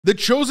The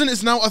Chosen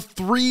is now a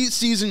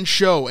 3-season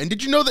show, and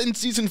did you know that in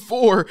season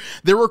 4,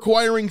 they're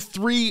requiring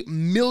 $3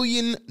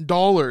 million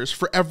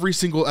for every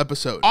single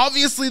episode?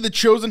 Obviously, The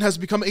Chosen has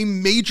become a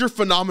major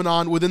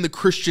phenomenon within the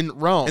Christian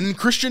realm, and in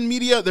Christian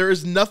media, there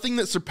is nothing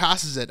that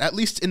surpasses it, at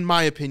least in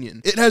my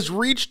opinion. It has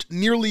reached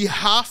nearly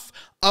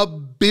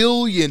 500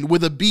 million,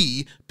 with a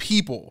B,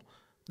 people.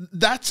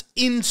 That's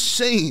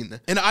insane.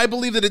 And I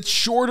believe that it's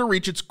sure to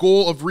reach its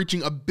goal of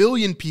reaching 1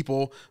 billion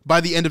people by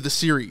the end of the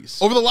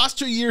series. Over the last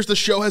 2 years, the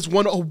show has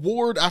won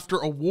award after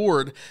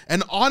award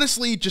and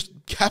honestly just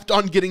kept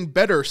on getting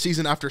better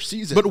season after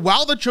season. But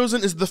while The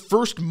Chosen is the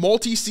first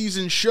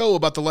multi-season show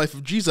about the life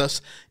of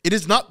Jesus, it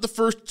is not the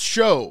first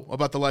show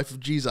about the life of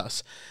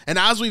Jesus. And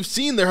as we've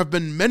seen, there have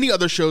been many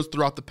other shows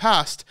throughout the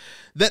past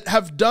that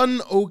have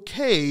done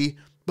okay,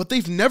 but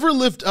they've never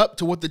lived up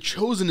to what The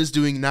Chosen is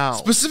doing now.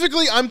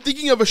 Specifically, I'm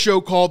thinking of a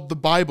show called The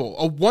Bible,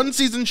 a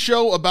 1-season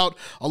show about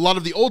a lot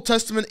of the Old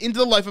Testament into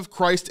the life of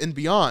Christ and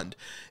beyond.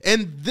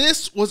 And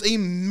this was a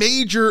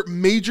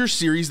major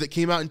series that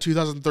came out in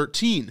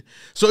 2013.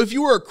 So if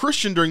you were a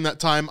Christian during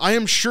that time, I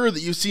am sure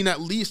that you've seen at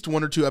least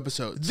 1 or 2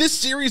 episodes. This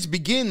series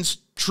begins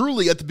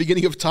truly at the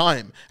beginning of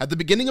time, at the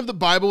beginning of the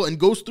Bible, and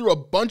goes through a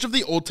bunch of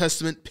the Old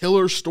Testament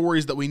pillar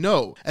stories that we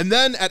know. And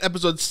then at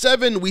episode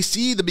 7, we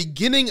see the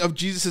beginning of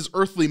Jesus'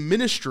 earthly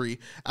ministry,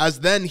 as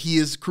then he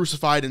is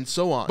crucified and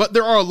so on. But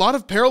there are a lot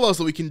of parallels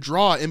that we can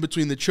draw in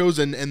between The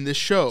Chosen and this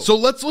show. So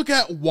let's look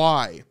at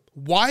why.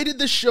 Why did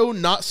this show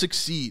not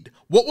succeed?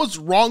 What was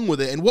wrong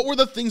with it? And what were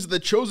the things that The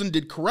Chosen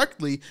did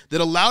correctly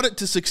that allowed it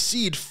to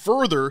succeed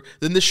further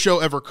than this show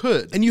ever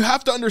could? And you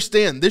have to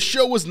understand, this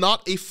show was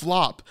not a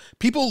flop.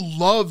 People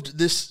loved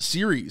this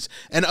series.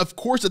 And of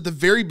course, at the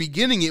very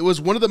beginning, it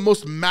was one of the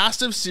most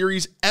massive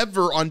series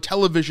ever on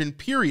television,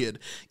 period,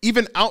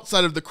 even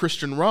outside of the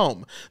Christian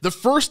realm. The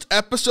first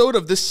episode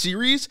of this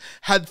series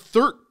had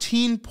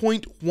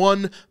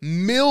 13.1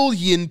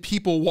 million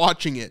people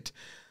watching it.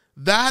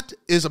 That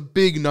is a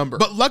big number.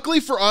 But luckily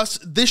for us,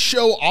 this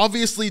show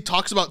obviously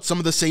talks about some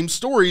of the same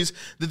stories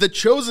that The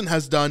Chosen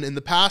has done in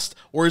the past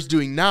or is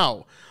doing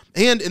now.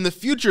 And in the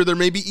future, there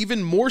may be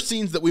even more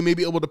scenes that we may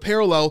be able to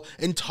parallel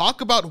and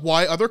talk about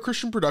why other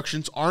Christian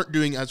productions aren't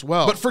doing as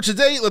well. But for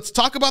today, let's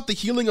talk about the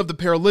healing of the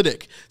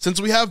paralytic, since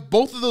we have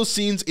both of those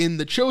scenes in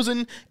The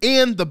Chosen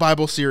and the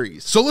Bible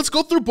series. So let's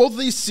go through both of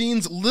these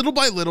scenes little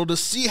by little to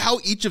see how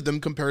each of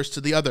them compares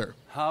to the other.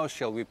 How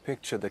shall we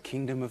picture the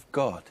kingdom of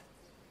God?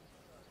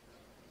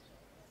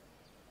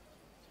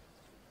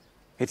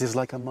 It is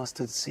like a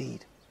mustard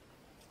seed,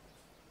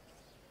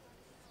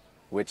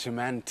 which a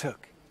man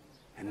took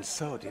and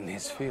sowed in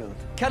his field.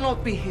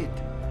 Cannot be hid.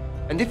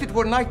 And if it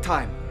were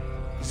nighttime,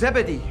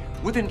 Zebedee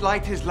wouldn't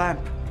light his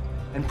lamp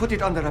and put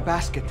it under a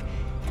basket.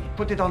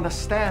 Put it on the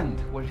stand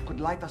where it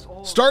could light us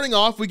all. Starting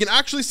off, we can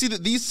actually see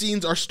that these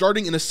scenes are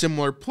starting in a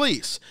similar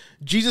place.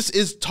 Jesus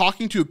is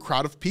talking to a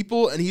crowd of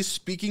people and he's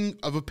speaking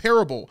of a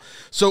parable.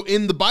 So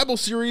in the Bible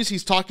series,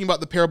 he's talking about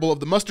the parable of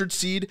the mustard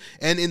seed,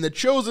 and in The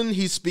Chosen,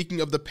 he's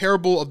speaking of the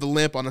parable of the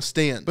lamp on a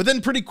stand. But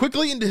then pretty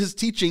quickly into his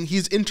teaching,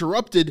 he's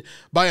interrupted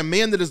by a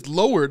man that is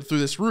lowered through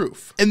this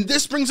roof. And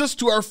this brings us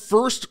to our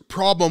first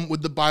problem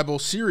with the Bible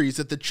series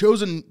that The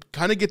Chosen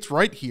kind of gets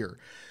right here.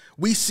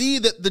 We see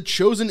that The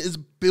Chosen is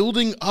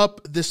building up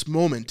this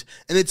moment,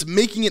 and it's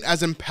making it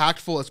as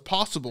impactful as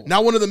possible.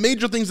 Now, one of the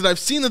major things that I've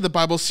seen that the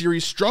Bible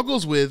series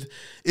struggles with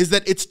is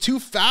that it's too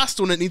fast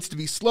when it needs to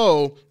be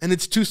slow, and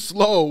it's too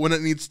slow when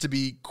it needs to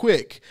be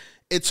quick.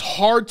 It's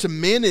hard to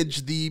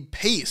manage the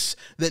pace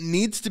that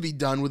needs to be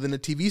done within a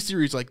TV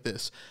series like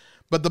this.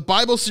 But the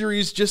Bible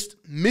series just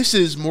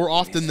misses more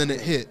often than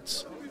it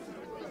hits.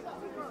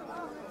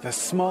 The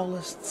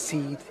smallest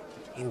seed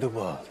in the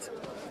world.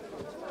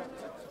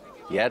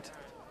 Yet,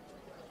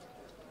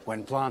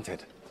 when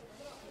planted,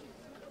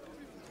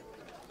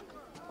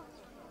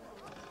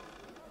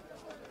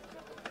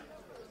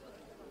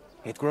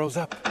 it grows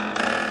up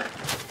and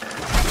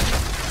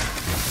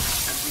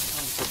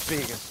becomes the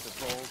biggest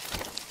of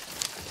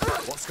all.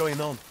 What's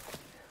going on?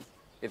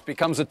 It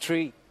becomes a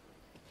tree.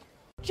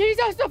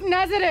 Jesus of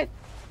Nazareth!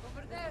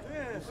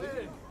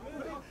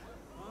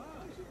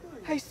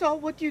 I saw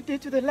what you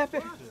did to the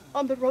leper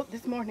on the road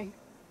this morning.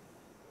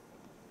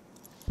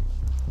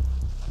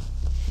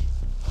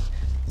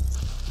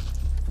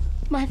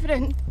 My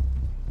friend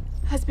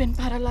has been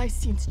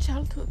paralyzed since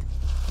childhood.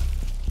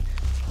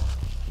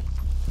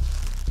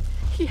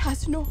 He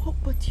has no hope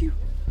but you.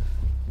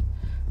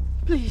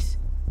 Please,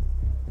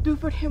 do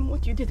for him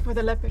what you did for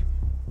the leper.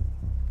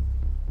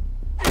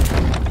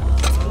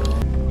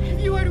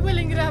 If you are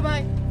willing,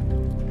 Rabbi,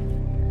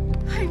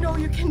 I know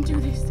you can do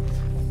this.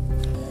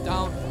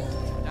 Down.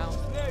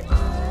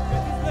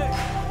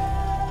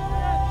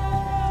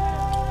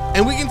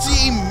 And we can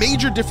see a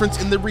major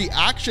difference in the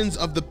reactions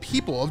of the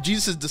people, of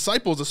Jesus'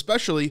 disciples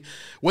especially,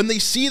 when they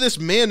see this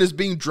man is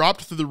being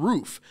dropped through the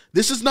roof.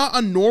 This is not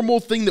a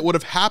normal thing that would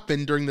have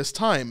happened during this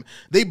time.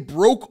 They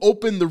broke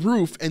open the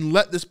roof and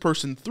let this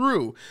person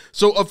through.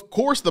 So of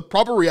course the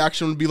proper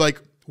reaction would be like,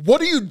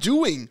 What are you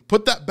doing?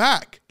 Put that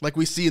back, like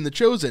we see in The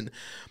Chosen.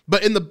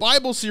 But in the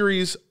Bible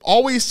series,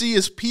 all we see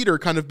is Peter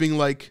kind of being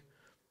like,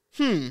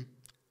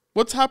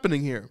 what's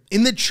happening here?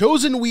 In The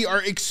Chosen, we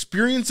are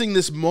experiencing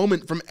this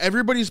moment from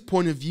everybody's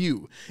point of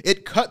view.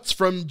 It cuts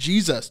from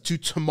Jesus to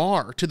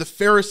Tamar, to the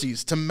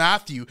Pharisees, to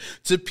Matthew,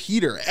 to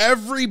Peter.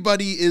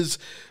 Everybody is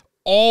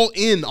all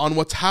in on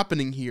what's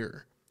happening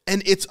here.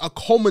 And it's a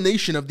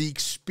culmination of the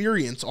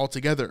experience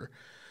altogether.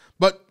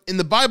 But in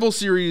the Bible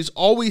series,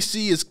 all we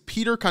see is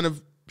Peter kind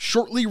of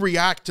shortly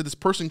react to this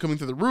person coming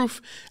through the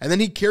roof, and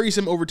then he carries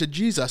him over to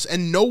Jesus,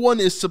 and no one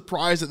is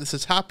surprised that this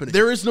is happening.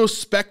 There is no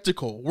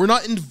spectacle. We're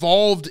not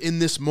involved in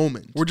this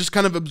moment. We're just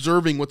kind of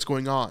observing what's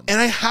going on.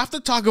 And I have to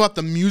talk about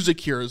the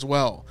music here as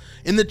well.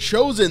 In The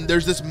Chosen,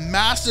 there's this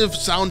massive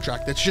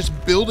soundtrack that's just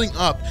building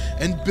up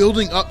and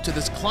building up to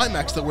this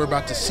climax that we're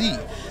about to see.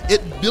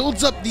 It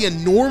builds up the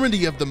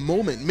enormity of the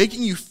moment,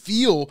 making you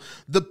feel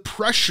the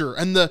pressure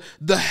and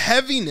the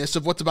heaviness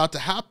of what's about to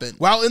happen.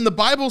 While in the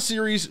Bible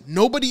series,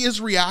 nobody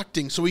is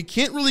reacting, so we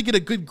can't really get a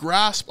good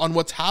grasp on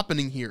what's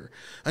happening here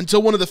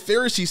until one of the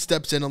Pharisees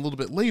steps in a little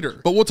bit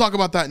later. But we'll talk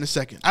about that in a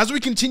second. As we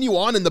continue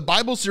on in the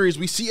Bible series,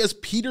 we see as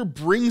Peter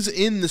brings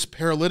in this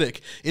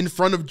paralytic in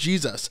front of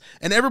Jesus,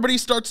 and everybody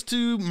starts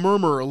to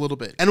murmur a little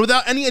bit. And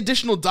without any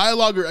additional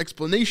dialogue or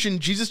explanation,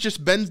 Jesus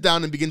just bends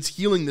down and begins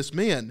healing this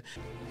man.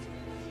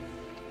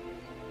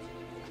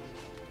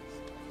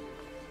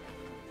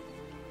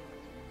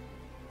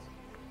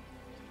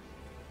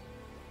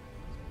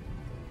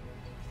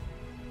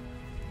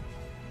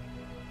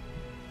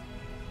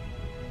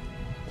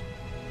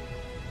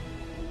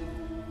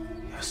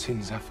 Your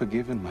sins are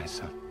forgiven, my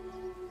son.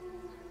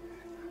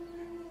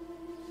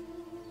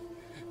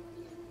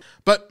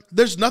 But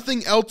there's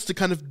nothing else to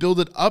kind of build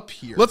it up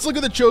here. Let's look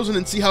at The Chosen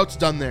and see how it's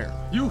done there.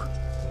 You?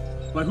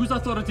 By whose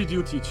authority do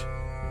you teach?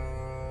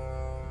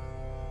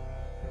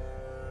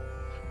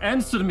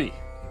 Answer me.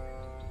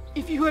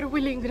 If you are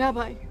willing,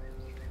 Rabbi,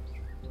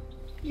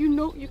 you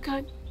know you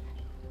can.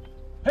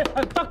 Hey,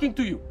 I'm talking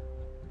to you.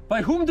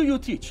 By whom do you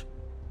teach?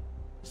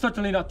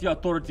 Certainly not the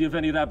authority of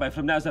any rabbi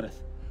from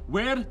Nazareth.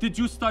 Where did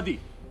you study?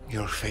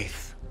 Your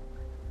faith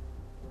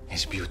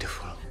is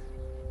beautiful.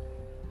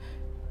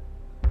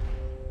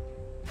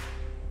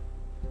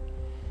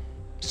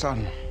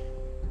 Son,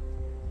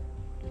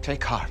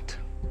 take heart.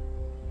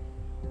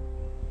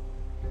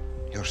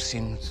 Your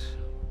sins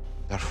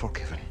are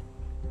forgiven.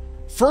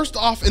 First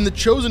off, in The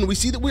Chosen, we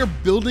see that we are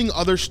building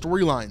other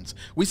storylines.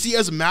 We see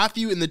as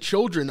Matthew and the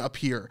children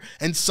appear,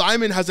 and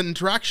Simon has an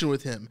interaction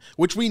with him,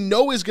 which we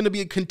know is going to be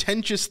a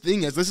contentious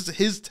thing as this is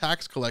his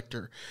tax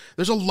collector.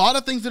 There's a lot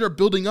of things that are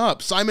building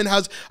up. Simon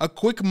has a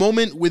quick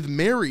moment with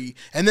Mary,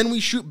 and then we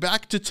shoot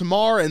back to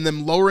Tamar and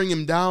them lowering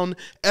him down.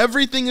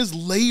 Everything is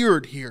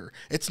layered here.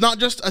 It's not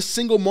just a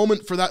single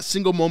moment for that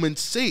single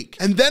moment's sake.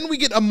 And then we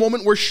get a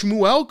moment where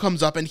Shmuel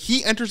comes up and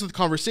he enters the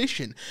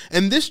conversation,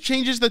 and this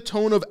changes the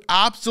tone of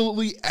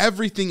absolutely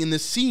everything in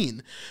this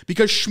scene,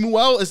 because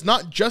Shmuel is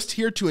not just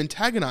here to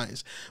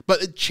antagonize,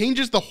 but it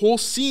changes the whole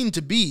scene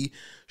to be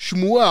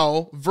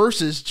Shmuel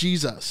versus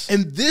Jesus.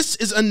 And this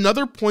is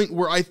another point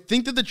where I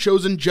think that The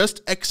Chosen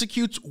just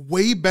executes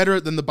way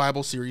better than the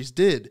Bible series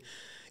did.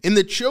 In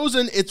The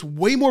Chosen, it's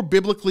way more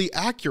biblically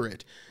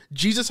accurate.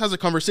 Jesus has a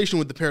conversation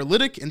with the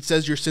paralytic and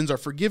says your sins are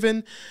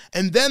forgiven,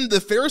 and then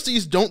the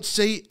Pharisees don't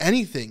say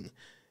anything.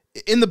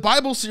 In the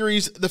Bible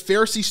series, the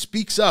Pharisee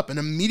speaks up and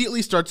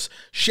immediately starts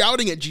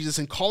shouting at Jesus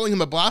and calling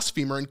him a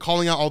blasphemer and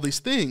calling out all these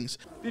things.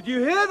 Did you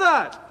hear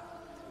that?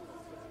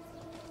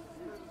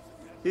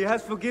 He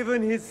has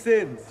forgiven his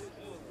sins.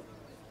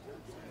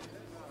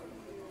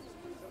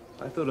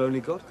 I thought only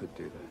God could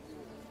do that.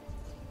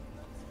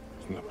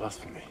 It's not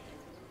blasphemy.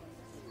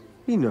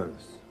 He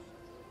knows.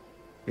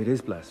 It is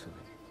blasphemy.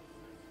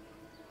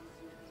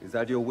 Is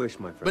that your wish,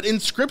 my friend? But in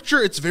Scripture,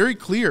 it's very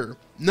clear.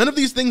 None of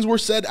these things were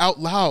said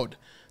out loud.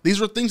 These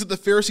were things that the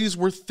Pharisees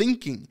were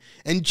thinking,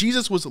 and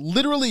Jesus was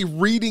literally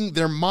reading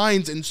their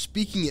minds and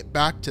speaking it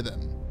back to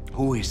them.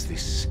 Who is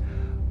this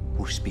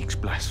who speaks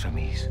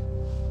blasphemies?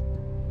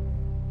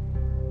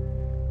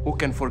 Who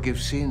can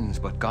forgive sins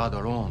but God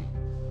alone?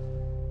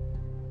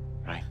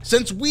 Right.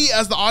 Since we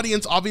as the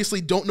audience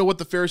obviously don't know what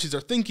the Pharisees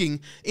are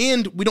thinking,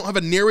 and we don't have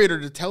a narrator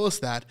to tell us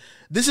that,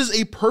 this is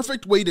a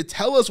perfect way to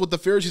tell us what the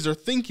Pharisees are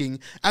thinking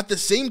at the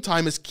same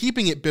time as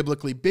keeping it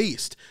biblically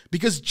based,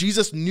 because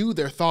Jesus knew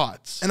their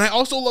thoughts. And I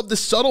also love the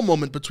subtle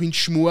moment between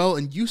Shmuel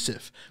and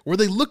Yusuf, where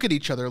they look at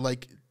each other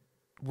like,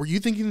 were you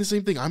thinking the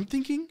same thing I'm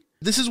thinking?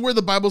 This is where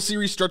the Bible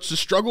series starts to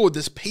struggle with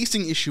this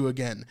pacing issue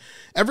again.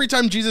 Every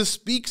time Jesus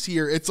speaks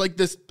here, it's like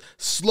this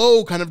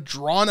slow, kind of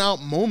drawn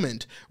out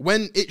moment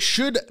when it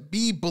should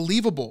be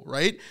believable,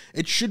 right?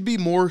 It should be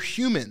more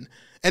human.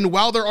 And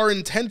while there are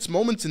intense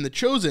moments in The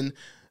Chosen,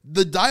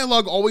 the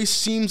dialogue always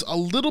seems a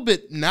little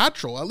bit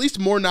natural, at least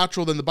more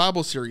natural than the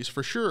Bible series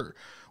for sure.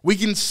 We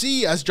can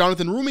see as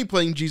Jonathan Rumi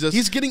playing Jesus,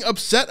 he's getting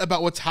upset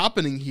about what's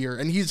happening here,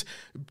 and he's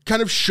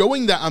kind of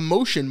showing that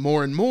emotion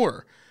more and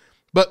more.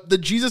 But the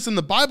Jesus in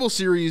the Bible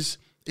series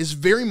is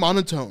very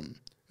monotone,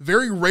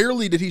 Very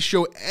rarely did he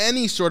show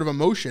any sort of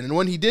emotion, and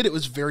when he did, it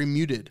was very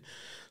muted.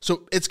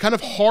 So it's kind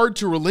of hard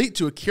to relate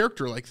to a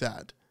character like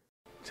that.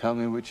 Tell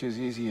me which is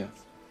easier.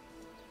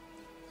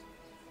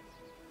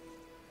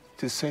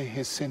 To say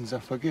his sins are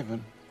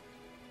forgiven,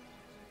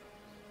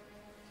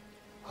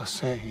 or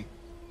say,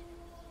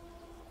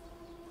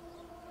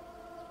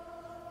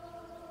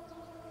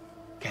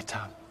 get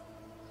up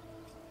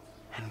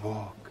and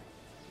walk.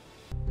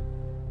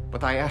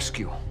 But I ask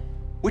you,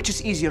 which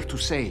is easier to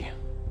say?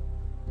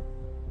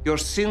 Your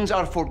sins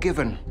are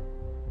forgiven,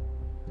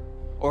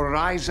 or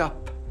rise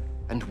up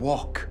and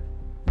walk?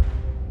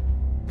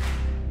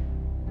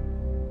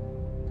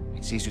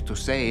 It's easy to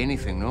say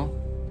anything, no?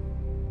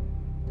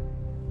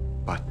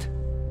 But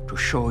to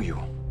show you,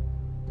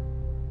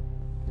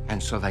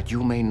 and so that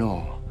you may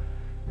know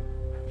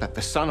that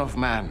the Son of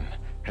Man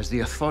has the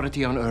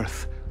authority on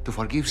earth to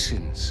forgive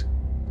sins.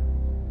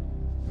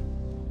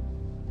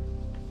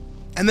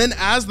 And then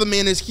as the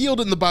man is healed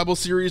in the Bible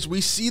series,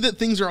 we see that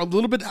things are a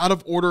little bit out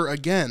of order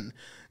again.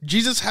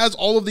 Jesus has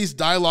all of these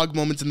dialogue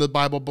moments in the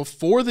Bible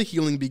before the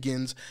healing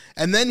begins,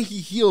 and then he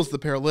heals the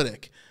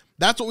paralytic.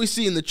 That's what we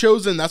see in The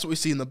Chosen, that's what we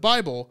see in the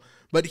Bible,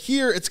 but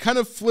here it's kind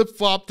of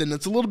flip-flopped and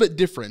it's a little bit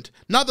different.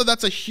 Not that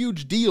that's a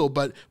huge deal,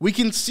 but we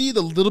can see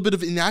the little bit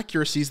of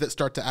inaccuracies that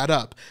start to add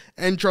up.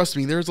 And trust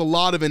me, there's a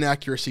lot of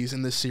inaccuracies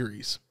in this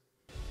series.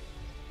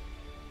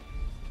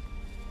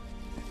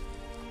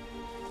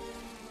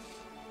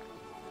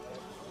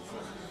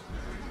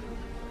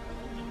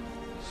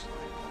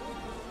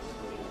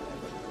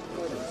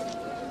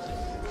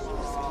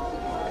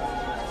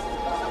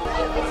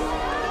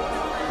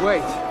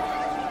 Wait.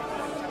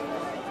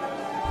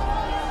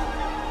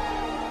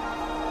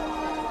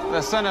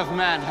 The Son of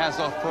Man has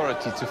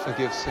authority to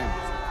forgive sin.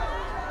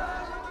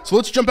 So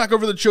let's jump back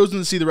over The Chosen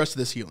to see the rest of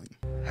this healing.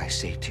 I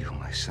say to you,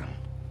 my son,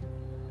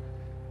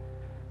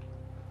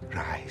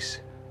 rise.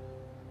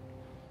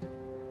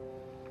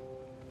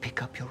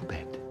 Pick up your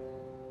bed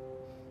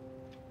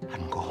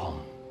and go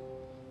home.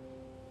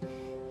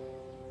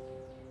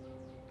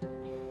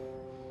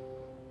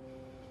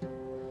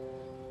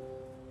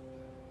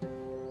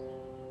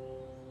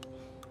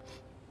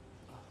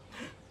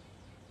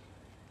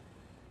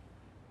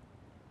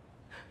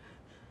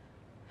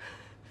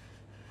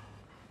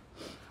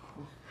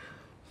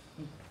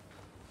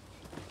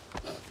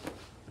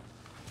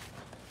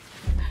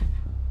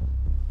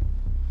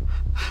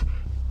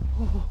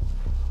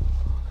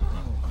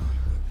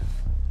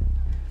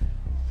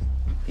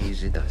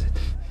 Easy does it.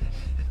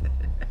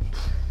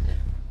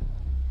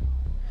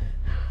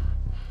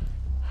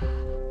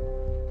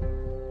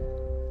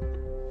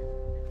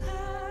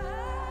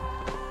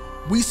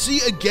 We see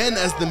again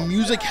as the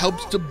music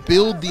helps to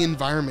build the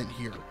environment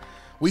here.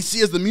 We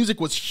see as the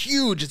music was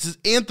huge, it's this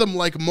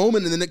anthem-like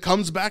moment, and then it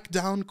comes back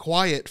down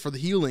quiet for the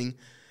healing.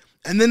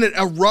 And then it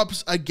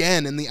erupts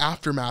again in the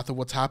aftermath of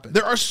what's happened.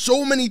 There are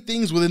so many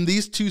things within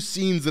these two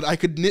scenes that I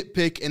could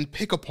nitpick and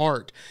pick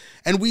apart.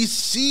 And we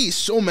see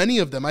so many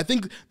of them. I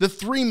think the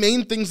three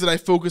main things that I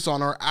focus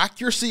on are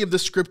accuracy of the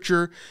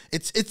scripture.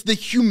 It's the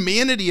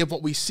humanity of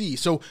what we see.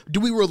 So do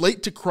we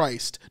relate to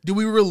Christ? Do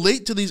we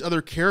relate to these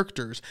other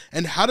characters?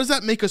 And how does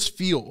that make us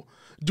feel?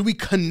 Do we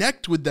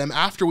connect with them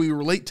after we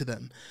relate to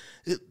them?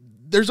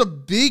 There's a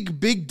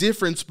big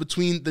difference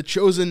between The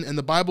Chosen and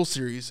the Bible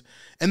series,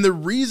 and the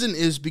reason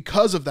is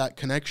because of that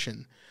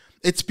connection.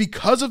 It's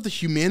because of the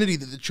humanity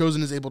that The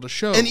Chosen is able to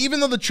show. And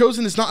even though The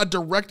Chosen is not a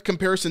direct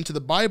comparison to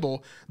the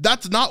Bible,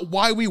 that's not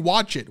why we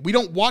watch it. We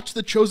don't watch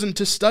The Chosen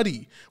to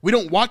study. We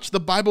don't watch the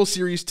Bible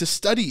series to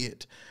study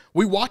it.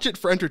 We watch it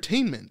for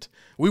entertainment.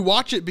 We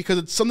watch it because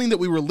it's something that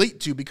we relate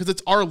to, because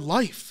it's our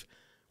life.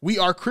 We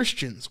are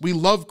Christians. We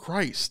love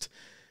Christ.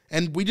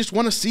 And we just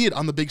want to see it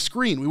on the big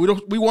screen. We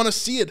want to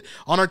see it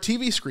on our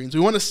TV screens. We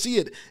want to see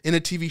it in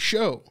a TV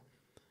show.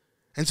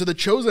 And so The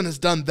Chosen has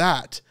done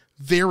that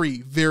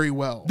very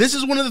well. This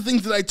is one of the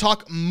things that I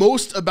talk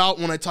most about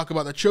when I talk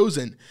about The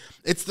Chosen.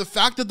 It's the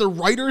fact that the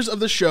writers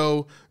of the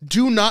show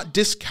do not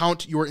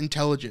discount your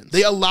intelligence.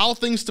 They allow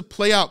things to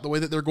play out the way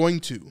that they're going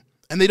to.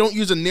 And they don't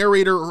use a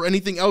narrator or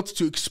anything else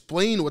to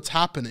explain what's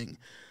happening,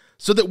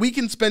 so that we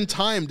can spend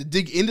time to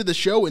dig into the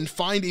show and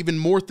find even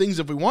more things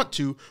if we want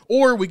to,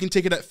 or we can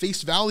take it at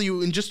face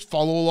value and just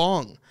follow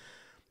along.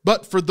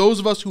 But for those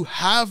of us who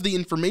have the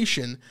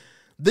information,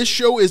 this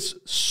show is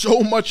so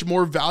much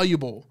more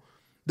valuable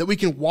that we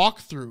can walk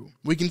through.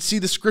 We can see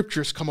the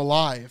scriptures come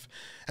alive,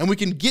 and we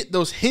can get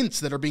those hints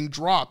that are being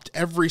dropped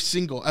every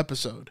single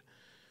episode.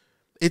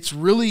 It's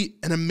really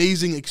an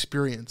amazing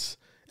experience,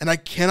 and I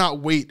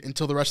cannot wait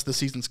until the rest of the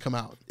seasons come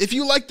out. If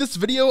you like this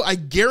video, I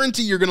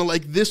guarantee you're gonna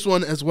like this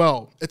one as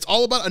well. It's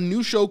all about a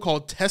new show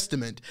called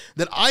Testament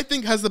that I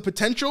think has the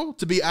potential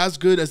to be as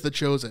good as The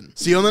Chosen.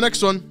 See you on the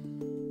next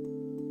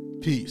one.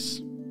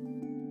 Peace.